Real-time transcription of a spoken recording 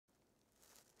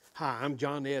Hi, I'm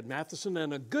John Ed Mathison,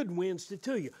 and a good Wednesday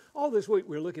to you. All this week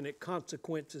we're looking at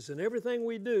consequences, and everything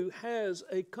we do has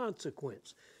a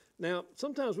consequence. Now,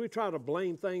 sometimes we try to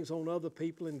blame things on other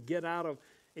people and get out of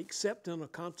accepting a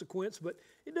consequence, but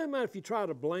it doesn't matter if you try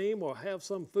to blame or have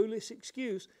some foolish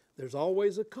excuse, there's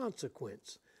always a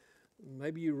consequence.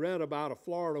 Maybe you read about a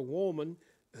Florida woman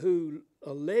who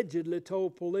allegedly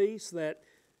told police that,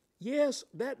 yes,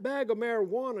 that bag of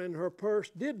marijuana in her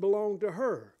purse did belong to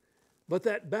her, but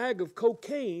that bag of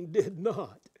cocaine did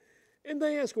not. And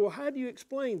they asked, well, how do you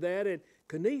explain that? And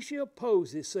Kenesha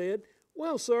Posey said,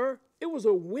 well, sir, it was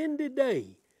a windy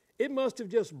day. It must have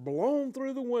just blown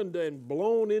through the window and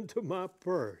blown into my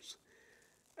purse.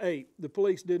 Hey, the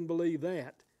police didn't believe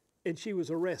that, and she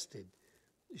was arrested.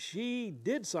 She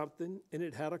did something, and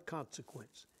it had a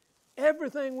consequence.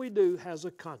 Everything we do has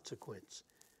a consequence.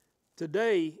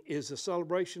 Today is a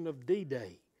celebration of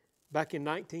D-Day, back in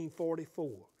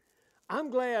 1944. I'm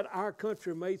glad our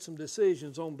country made some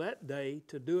decisions on that day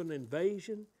to do an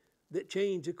invasion that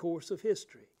changed the course of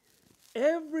history.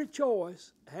 Every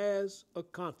choice has a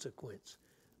consequence.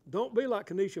 Don't be like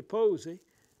Kenesha Posey.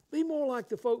 Be more like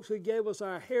the folks who gave us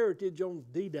our heritage on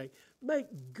D-Day. Make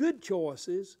good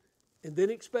choices and then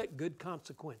expect good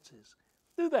consequences.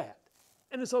 Do that.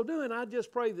 And in so doing, I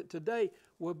just pray that today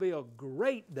will be a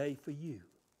great day for you.